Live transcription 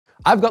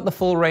I've got the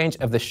full range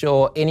of the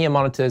Shure In-Ear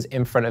monitors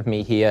in front of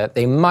me here.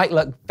 They might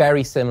look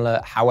very similar.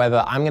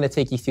 However, I'm going to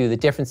take you through the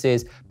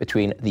differences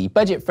between the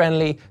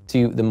budget-friendly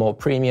to the more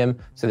premium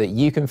so that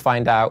you can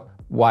find out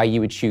why you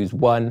would choose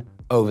one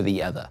over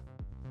the other.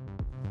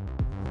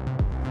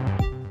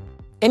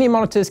 In-ear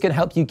monitors can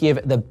help you give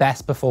the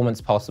best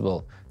performance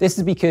possible. This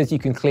is because you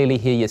can clearly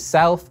hear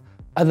yourself,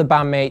 other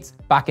bandmates,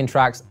 backing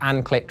tracks,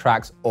 and click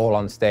tracks all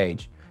on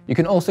stage. You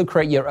can also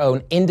create your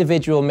own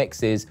individual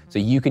mixes so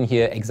you can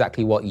hear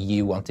exactly what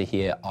you want to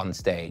hear on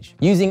stage.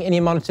 Using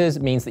in-ear monitors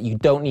means that you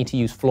don't need to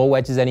use floor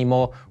wedges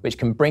anymore, which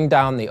can bring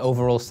down the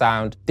overall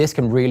sound. This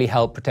can really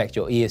help protect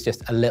your ears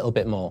just a little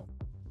bit more.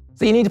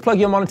 So you need to plug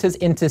your monitors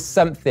into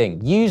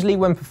something. Usually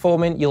when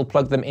performing, you'll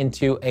plug them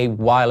into a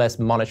wireless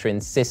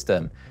monitoring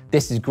system.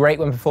 This is great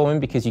when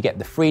performing because you get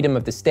the freedom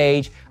of the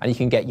stage and you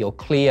can get your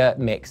clear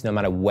mix no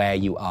matter where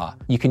you are.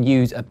 You can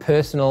use a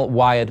personal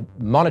wired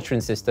monitoring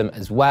system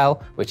as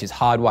well, which is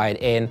hardwired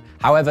in.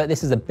 However,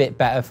 this is a bit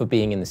better for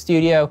being in the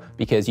studio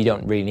because you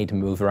don't really need to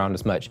move around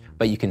as much,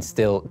 but you can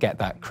still get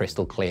that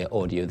crystal clear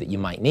audio that you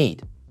might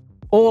need.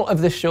 All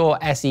of the Shure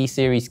SE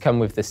series come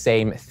with the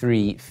same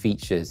 3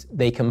 features.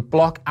 They can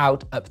block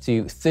out up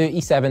to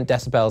 37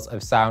 decibels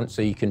of sound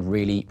so you can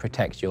really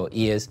protect your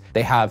ears.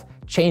 They have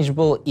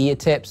changeable ear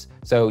tips,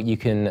 so you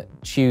can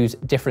choose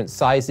different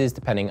sizes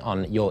depending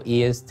on your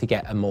ears to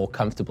get a more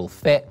comfortable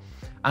fit.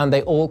 And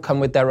they all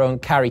come with their own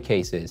carry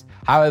cases.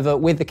 However,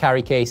 with the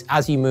carry case,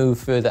 as you move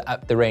further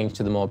up the range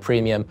to the more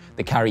premium,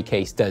 the carry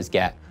case does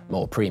get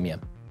more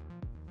premium.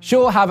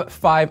 Shure have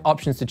 5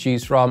 options to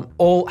choose from,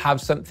 all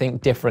have something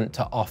different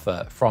to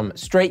offer, from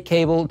straight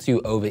cable to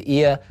over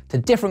ear to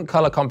different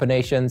color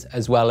combinations,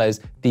 as well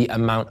as the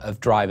amount of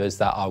drivers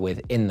that are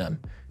within them.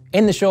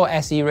 In the Shure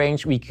SE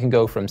range, we can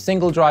go from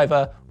single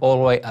driver all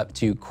the way up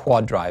to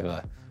quad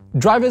driver.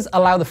 Drivers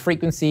allow the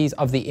frequencies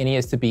of the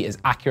in-ears to be as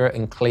accurate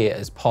and clear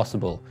as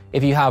possible.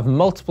 If you have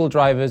multiple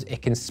drivers,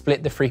 it can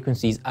split the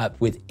frequencies up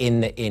within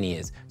the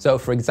in-ears. So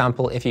for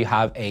example, if you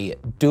have a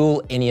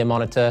dual in-ear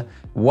monitor,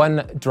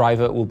 one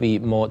driver will be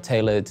more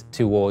tailored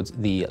towards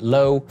the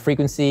low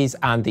frequencies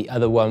and the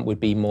other one would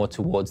be more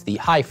towards the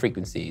high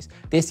frequencies.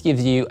 This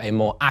gives you a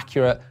more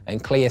accurate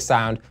and clear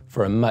sound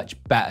for a much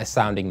better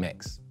sounding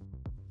mix.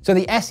 So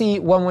the SE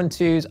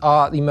 112s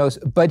are the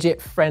most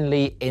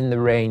budget-friendly in the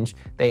range.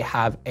 They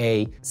have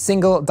a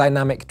single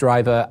dynamic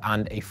driver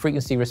and a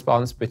frequency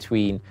response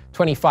between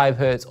 25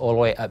 Hz all the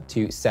way up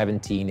to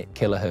 17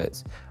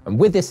 kHz. And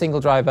with this single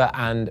driver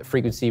and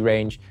frequency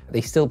range,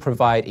 they still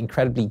provide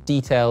incredibly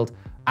detailed,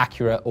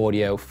 accurate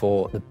audio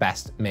for the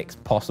best mix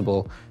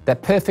possible. They're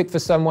perfect for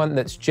someone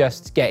that's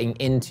just getting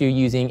into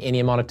using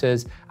in-ear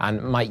monitors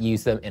and might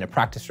use them in a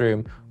practice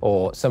room,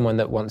 or someone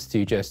that wants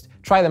to just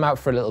try them out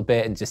for a little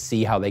bit and just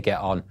see how they get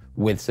on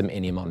with some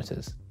in-ear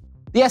monitors.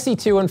 The SE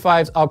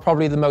 215s are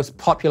probably the most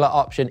popular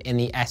option in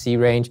the SE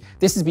range.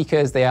 This is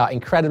because they are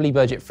incredibly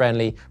budget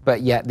friendly,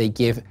 but yet they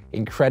give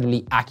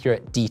incredibly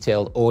accurate,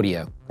 detailed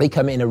audio. They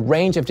come in a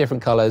range of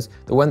different colors.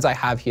 The ones I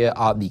have here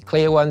are the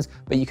clear ones,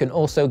 but you can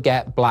also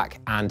get black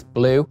and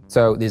blue.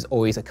 So there's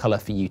always a color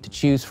for you to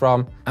choose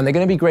from. And they're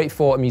gonna be great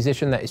for a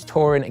musician that is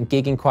touring and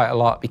gigging quite a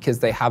lot because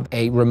they have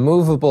a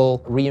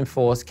removable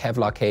reinforced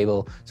Kevlar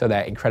cable. So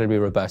they're incredibly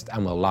robust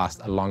and will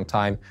last a long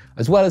time,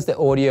 as well as the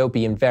audio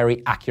being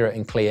very accurate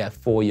and clear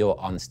for your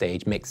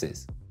on-stage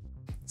mixes.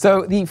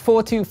 So the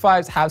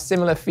 425s have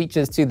similar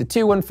features to the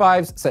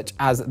 215s, such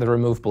as the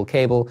removable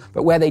cable,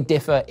 but where they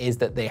differ is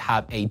that they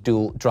have a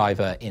dual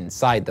driver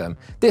inside them.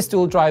 This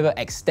dual driver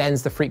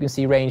extends the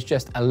frequency range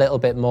just a little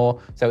bit more,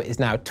 so it is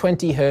now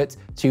 20 Hz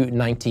to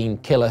 19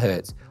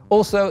 kHz.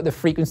 Also, the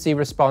frequency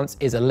response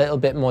is a little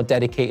bit more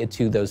dedicated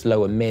to those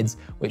lower mids,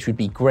 which would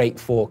be great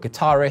for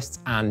guitarists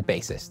and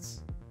bassists.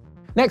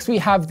 Next, we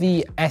have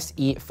the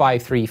SE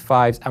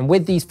 535s, and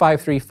with these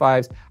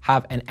 535s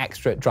have an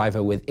extra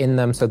driver within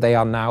them, so they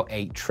are now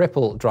a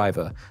triple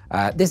driver.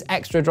 This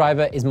extra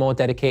driver is more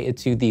dedicated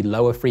to the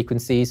lower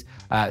frequencies,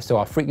 so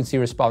our frequency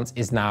response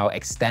is now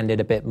extended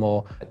a bit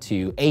more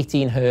to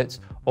 18 Hz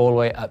all the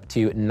way up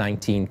to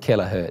 19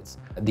 kHz.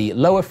 The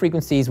lower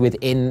frequencies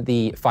within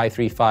the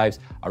 535s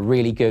are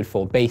really good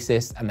for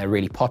bassists, and they're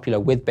really popular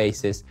with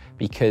bassists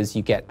because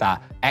you get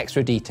that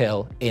extra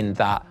detail in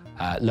that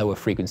lower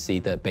frequency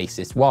that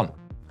bassists want.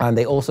 And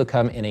they also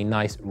come in a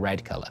nice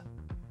red color.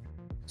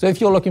 So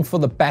if you're looking for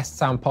the best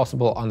sound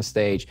possible on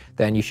stage,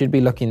 then you should be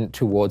looking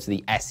towards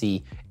the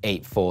SE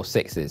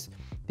 846s.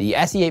 The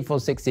SE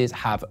 846s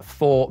have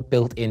 4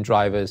 built-in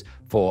drivers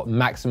for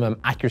maximum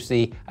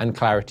accuracy and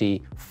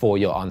clarity for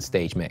your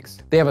on-stage mix.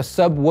 They have a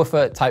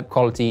subwoofer type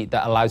quality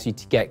that allows you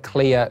to get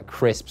clear,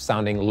 crisp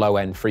sounding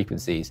low-end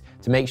frequencies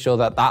to make sure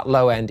that that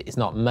low end is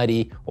not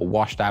muddy or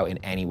washed out in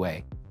any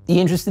way. The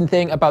interesting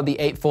thing about the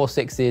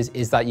 846s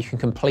is that you can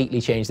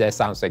completely change their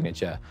sound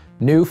signature.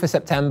 New for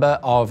September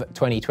of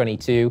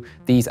 2022,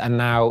 these are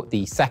now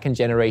the 2nd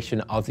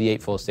generation of the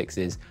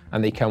 846s,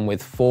 and they come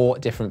with 4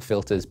 different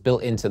filters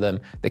built into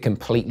them that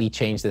completely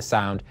change the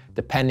sound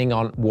depending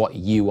on what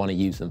you want to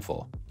use them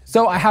for.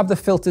 So I have the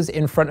filters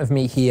in front of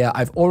me here.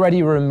 I've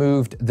already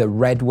removed the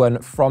red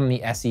one from the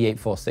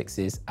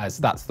SE846s, as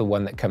that's the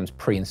one that comes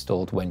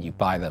pre-installed when you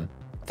buy them.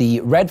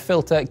 The red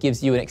filter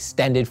gives you an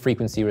extended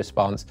frequency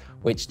response,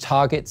 which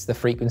targets the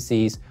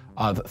frequencies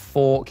of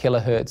 4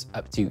 kilohertz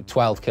up to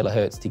 12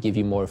 kilohertz to give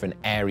you more of an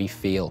airy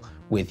feel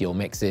with your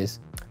mixes.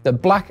 The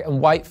black and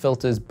white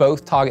filters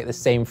both target the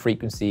same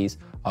frequencies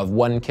of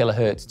 1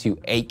 kilohertz to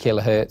 8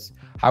 kilohertz.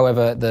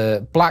 However,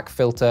 the black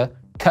filter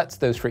cuts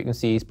those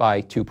frequencies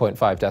by 2.5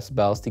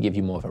 decibels to give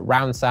you more of a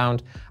round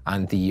sound,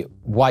 and the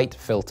white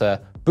filter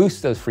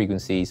boosts those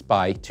frequencies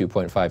by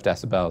 2.5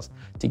 decibels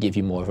to give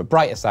you more of a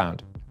brighter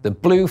sound. The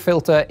blue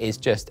filter is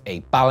just a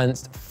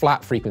balanced,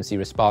 flat frequency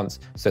response,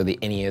 so the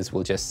in-ears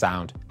will just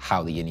sound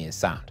how the in-ears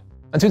sound.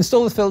 And to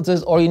install the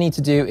filters, all you need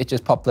to do is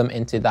just pop them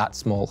into that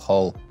small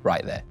hole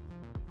right there.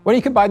 When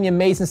you combine the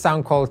amazing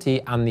sound quality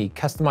and the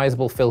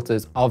customizable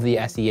filters of the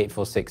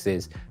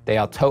SE846s, they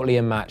are totally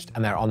unmatched,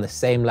 and they're on the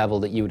same level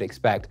that you would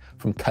expect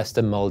from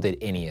custom molded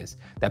in-ears.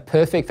 They're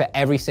perfect for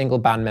every single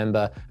band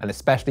member, and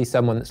especially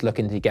someone that's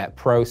looking to get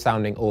pro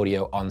sounding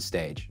audio on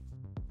stage.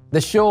 The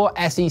Shure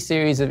SE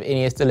series of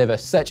in-ears deliver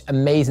such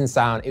amazing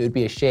sound, it would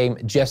be a shame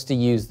just to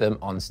use them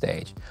on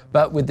stage.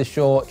 But with the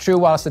Shure True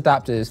wireless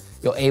adapters,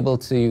 you're able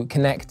to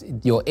connect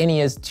your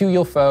in-ears to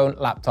your phone,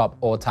 laptop,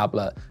 or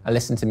tablet and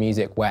listen to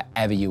music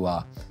wherever you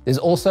are. There's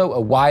also a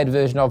wired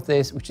version of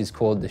this, which is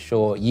called the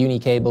Shure Uni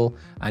cable,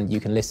 and you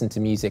can listen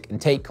to music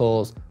and take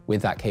calls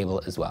with that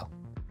cable as well.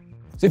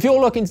 So if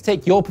you're looking to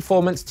take your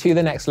performance to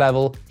the next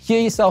level,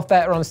 hear yourself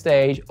better on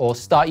stage, or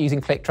start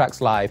using click tracks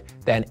live,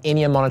 then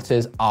in-ear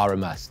monitors are a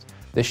must.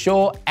 The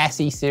Shure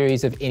SE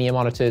series of in-ear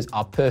monitors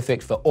are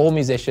perfect for all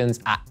musicians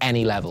at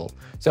any level.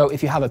 So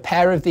if you have a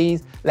pair of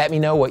these, let me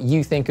know what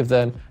you think of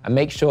them, and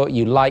make sure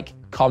you like,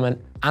 comment,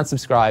 and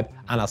subscribe,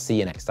 and I'll see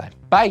you next time.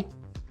 Bye.